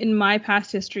my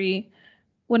past history,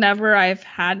 whenever I've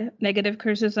had negative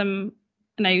criticism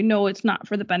and I know it's not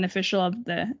for the beneficial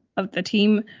of the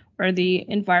team or the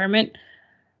environment,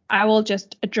 I will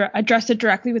just address it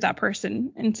directly with that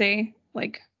person and say,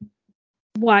 like,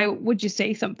 why would you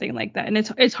say something like that? And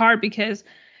it's hard because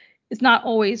it's not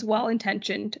always well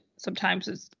intentioned. Sometimes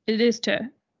it is to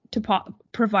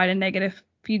provide a negative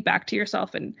feedback to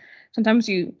yourself, and sometimes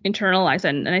you internalize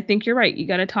it. And I think you're right. You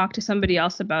got to talk to somebody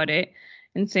else about it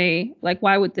and say, like,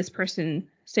 why would this person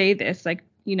say this? Like,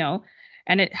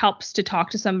 and it helps to talk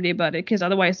to somebody about it, because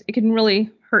otherwise it can really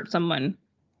hurt someone,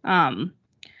 and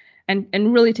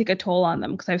really take a toll on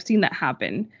them, because I've seen that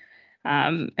happen.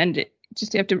 And you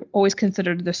have to always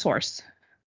consider the source.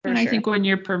 And I think when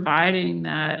you're providing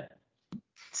that,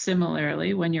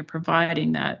 similarly, when you're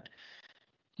providing that,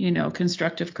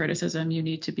 constructive criticism, you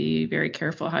need to be very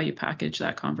careful how you package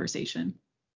that conversation.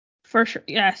 For sure.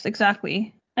 Yes,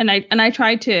 exactly. And I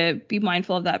try to be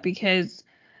mindful of that, because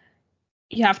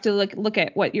you have to look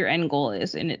at what your end goal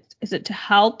is, and is it to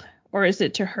help or is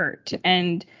it to hurt?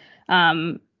 And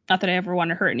not that I ever want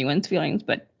to hurt anyone's feelings,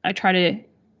 but I try to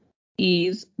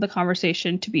ease the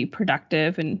conversation to be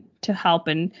productive and to help,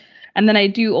 and then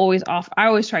I always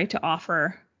try to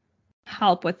offer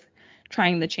help with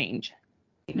trying the change,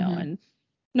 and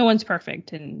no one's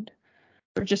perfect, and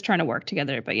we're just trying to work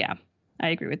together. But yeah, I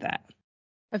agree with that.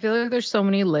 I feel like there's so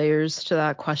many layers to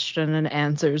that question and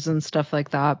answers and stuff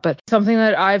like that. But something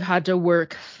that I've had to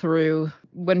work through,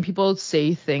 when people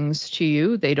say things to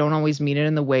you, they don't always mean it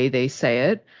in the way they say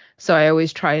it. So I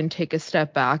always try and take a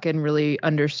step back and really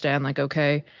understand, like,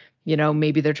 okay,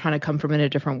 maybe they're trying to come from it in a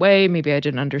different way. Maybe I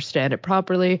didn't understand it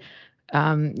properly.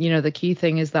 The key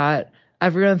thing is that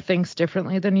everyone thinks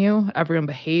differently than you. Everyone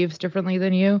behaves differently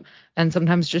than you. And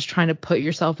sometimes just trying to put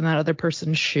yourself in that other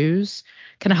person's shoes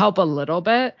can help a little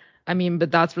bit. I mean,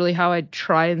 but that's really how I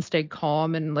try and stay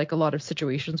calm in like a lot of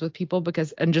situations with people,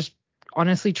 and just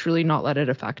honestly, truly not let it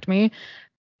affect me.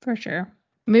 For sure.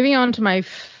 Moving on to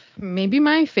maybe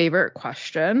my favorite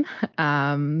question,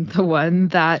 the one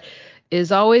that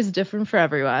is always different for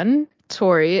everyone.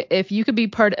 Tori, if you could be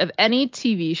part of any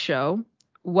TV show,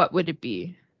 what would it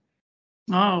be?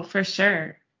 Oh, for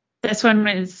sure. This one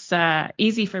is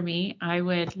easy for me. I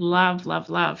would love, love,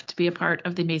 love to be a part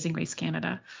of the Amazing Race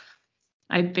Canada.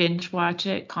 I binge watch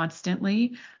it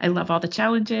constantly. I love all the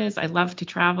challenges. I love to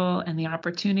travel, and the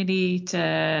opportunity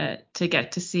to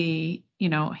get to see,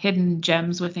 hidden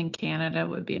gems within Canada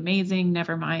would be amazing.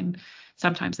 Never mind,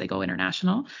 sometimes they go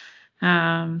international.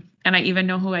 And I even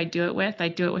know who I do it with. I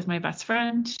do it with my best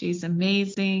friend. She's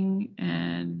amazing,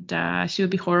 and she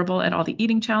would be horrible at all the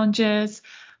eating challenges,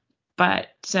 but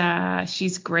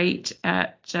she's great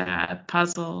at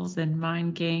puzzles and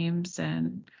mind games,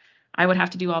 and I would have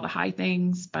to do all the high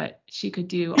things, but she could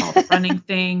do all the running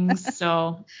things.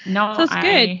 So no, So it's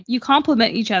good. You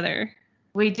complement each other.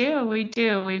 we do. We've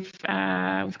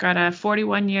got a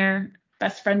 41-year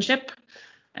best friendship,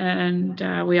 and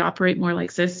we operate more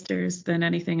like sisters than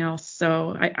anything else.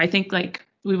 So I think like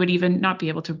we would even not be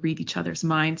able to read each other's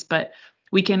minds, but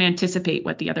we can anticipate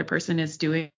what the other person is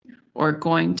doing or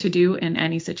going to do in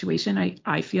any situation.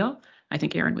 I feel. I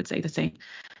think Aaron would say the same.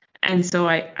 And so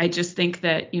I just think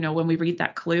that, when we read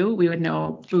that clue, we would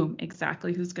know, boom,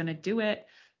 exactly who's going to do it.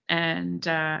 And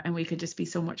we could just be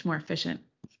so much more efficient.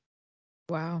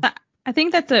 Wow. I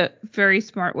think that's a very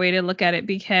smart way to look at it,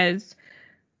 because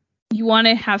you want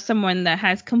to have someone that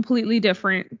has completely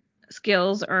different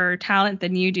skills or talent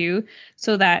than you do,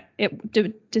 so that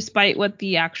despite what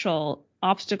the actual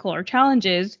obstacle or challenge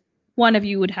is, one of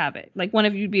you would have it. Like one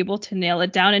of you would be able to nail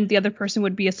it down, and the other person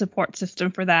would be a support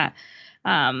system for that.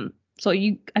 So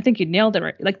I think you nailed it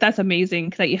right. Like that's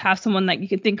amazing that you have someone that you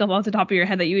can think of off the top of your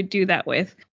head that you would do that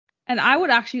with. And I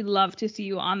would actually love to see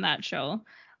you on that show.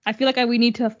 I feel like we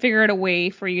need to figure out a way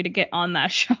for you to get on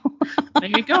that show. There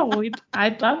you go.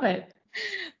 I'd love it.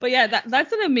 But yeah,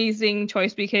 that's an amazing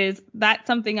choice, because that's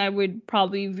something I would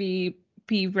probably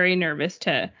be very nervous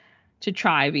to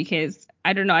try, because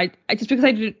I don't know, I just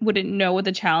because wouldn't know what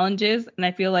the challenge is, and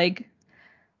I feel like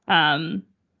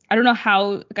I don't know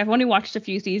how, like I've only watched a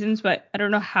few seasons, but I don't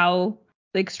know how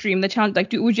extreme the challenge,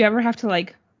 like would you ever have to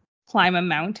like climb a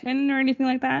mountain or anything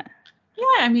like that?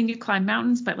 Yeah, I mean, you climb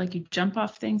mountains, but like you jump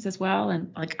off things as well.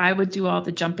 And like I would do all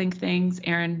the jumping things.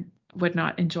 Aaron would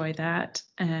not enjoy that.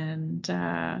 And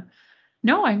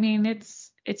no, I mean,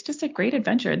 it's just a great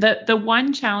adventure. The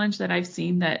one challenge that I've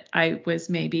seen that I was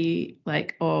maybe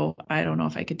like, oh, I don't know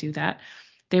if I could do that.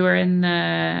 They were in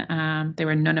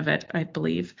Nunavut, I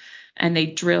believe, and they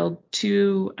drilled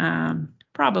two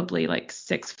probably like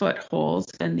 6-foot holes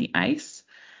in the ice.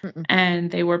 Mm-mm.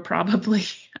 And they were probably,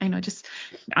 I know,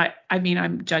 I mean,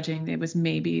 I'm judging, it was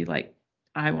maybe like,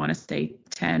 I want to say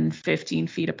 10, 15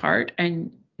 feet apart.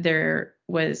 And there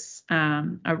was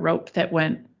a rope that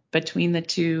went between the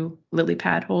two lily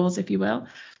pad holes, if you will.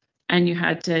 And you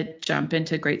had to jump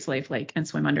into Great Slave Lake and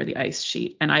swim under the ice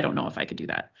sheet. And I don't know if I could do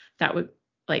that. That would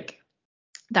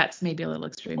that's maybe a little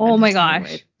extreme. Oh my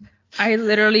gosh. I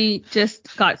literally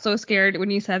just got so scared when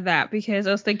you said that, because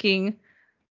I was thinking,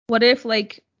 what if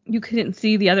like you couldn't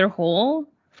see the other hole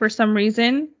for some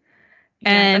reason? Yeah,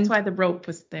 and that's why the rope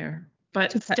was there.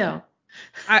 But still.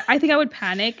 I think I would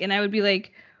panic, and I would be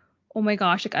like, oh my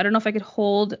gosh, like I don't know if I could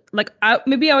hold, like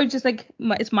maybe I would just like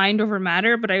it's mind over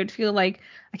matter, but I would feel like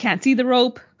I can't see the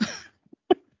rope.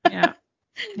 Yeah.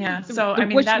 Yeah. So I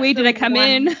mean, which way did I come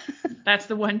in? That's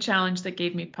the one challenge that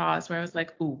gave me pause, where I was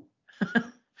like, ooh.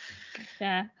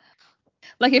 Yeah.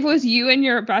 Like if it was you and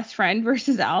your best friend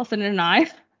versus Allison and I.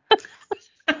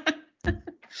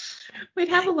 We'd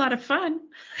have a lot of fun.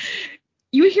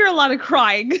 You would hear a lot of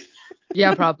crying.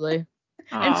 Yeah, probably.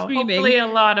 And screaming. Hopefully a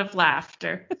lot of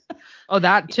laughter. Oh,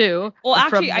 that too. Well,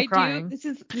 actually, I crying. do.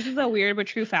 This is a weird but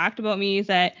true fact about me, is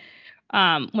that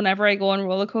whenever I go on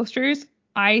roller coasters,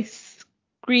 I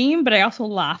scream, but I also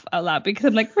laugh out loud, because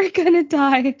I'm like, we're gonna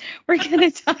die. We're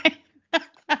gonna die.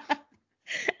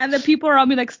 And the people around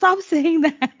me like, stop saying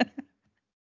that.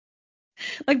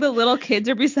 Like the little kids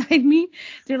are beside me.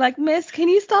 They're like, Miss, can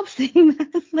you stop saying that?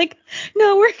 I'm like,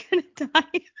 no, we're gonna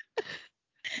die.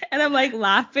 And I'm like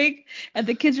laughing, and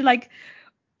the kids are like,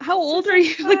 how old are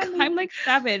you? Like, I'm like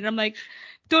 7. And I'm like,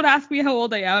 don't ask me how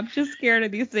old I am. I'm just scared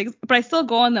of these things. But I still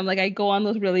go on them. Like I go on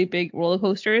those really big roller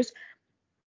coasters,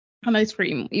 and I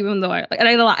scream, even though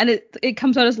and it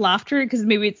comes out as laughter, because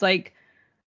maybe it's like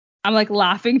I'm like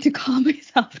laughing to calm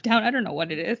myself down. I don't know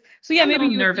what it is. So yeah, maybe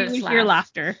you would hear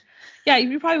laughter. Yeah,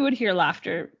 you probably would hear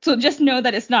laughter. So just know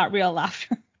that it's not real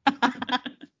laughter.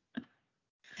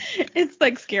 It's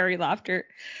like scary laughter.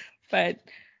 But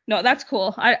no, that's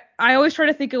cool. I always try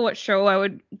to think of what show I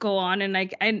would go on, and I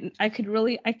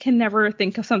can never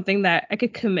think of something that I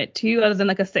could commit to other than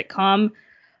like a sitcom.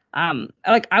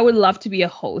 Like I would love to be a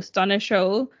host on a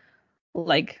show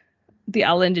like the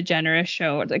Ellen DeGeneres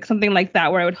show, or like something like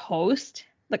that, where I would host.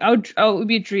 Like it would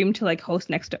be a dream to like host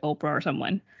next to Oprah or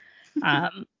someone.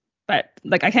 but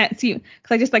like I can't see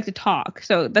because I just like to talk.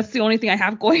 So that's the only thing I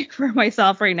have going for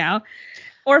myself right now.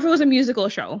 Or if it was a musical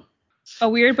show. A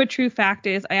weird but true fact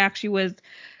is I actually was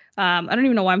I don't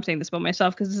even know why I'm saying this about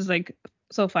myself because this is like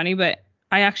so funny, but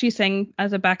I actually sang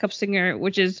as a backup singer,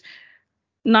 which is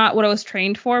not what I was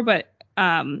trained for, but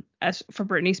as for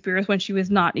Britney Spears when she was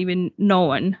not even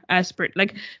known as Brit.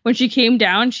 Like when she came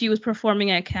down, she was performing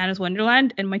at Canada's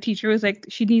Wonderland, and my teacher was like,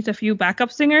 she needs a few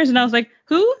backup singers, and I was like,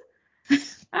 who?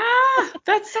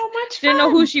 That's so much fun. Didn't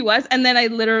know who she was, and then I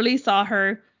literally saw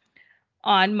her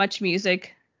on Much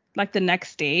Music like the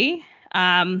next day.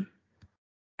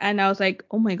 And I was like,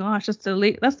 oh my gosh, that's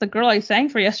the girl I sang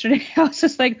for yesterday. I was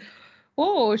just like,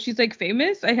 oh, she's like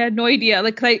famous. I had no idea.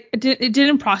 Like it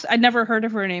didn't process. I'd never heard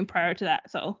of her name prior to that.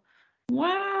 So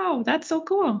wow, that's so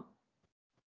cool.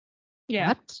 yeah.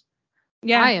 What?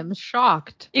 Yeah. I am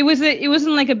shocked. It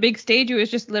wasn't like a big stage. It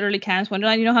was just literally Canada's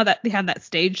Wonderland. You know how that they have that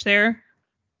stage there?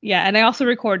 Yeah, and I also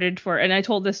recorded and I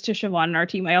told this to Siobhan and our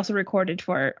team. I also recorded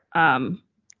for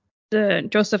the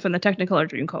Joseph and the Technicolor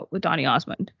Dreamcoat with Donny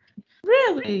Osmond.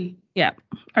 Really? Yeah.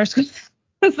 Our school.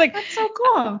 It's like that's so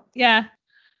cool. Yeah.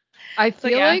 I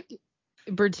feel like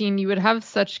Bertine, you would have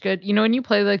such good, when you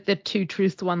play like the 2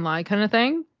 truths, 1 lie kind of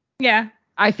thing. Yeah.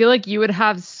 I feel like you would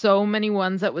have so many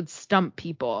ones that would stump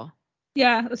people.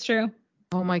 Yeah, that's true.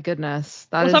 Oh my goodness.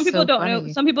 That is some people so don't funny.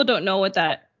 know. Some people don't know what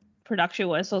that production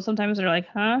was. So sometimes they're like,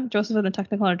 huh? Joseph and the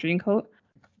Technicolor Dreamcoat.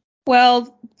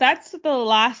 Well, that's the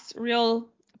last real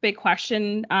big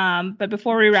question. But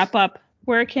before we wrap up,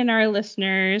 where can our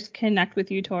listeners connect with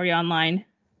you, Tory, online?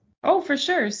 Oh, for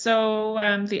sure. So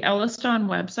the Elliston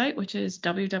website, which is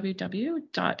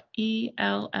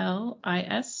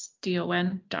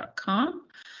www.elliston.com,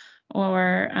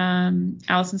 or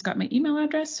Allison's got my email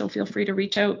address, so feel free to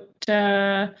reach out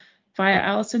via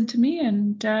Allison to me,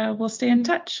 and we'll stay in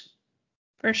touch.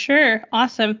 For sure.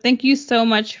 Awesome. Thank you so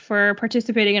much for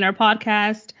participating in our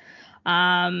podcast.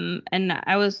 And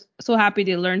I was so happy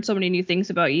to learn so many new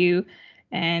things about you,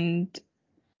 and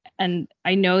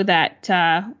I know that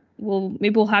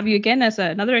we'll have you again as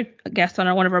another guest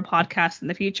on one of our podcasts in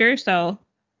the future. So,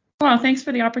 well, thanks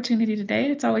for the opportunity today.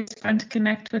 It's always fun to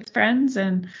connect with friends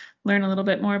and learn a little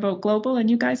bit more about Global and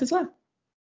you guys as well.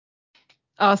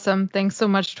 Awesome. Thanks so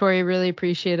much, Tori. Really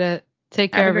appreciate it.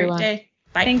 Take care, Have a great everyone. day.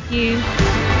 Bye. Thank you.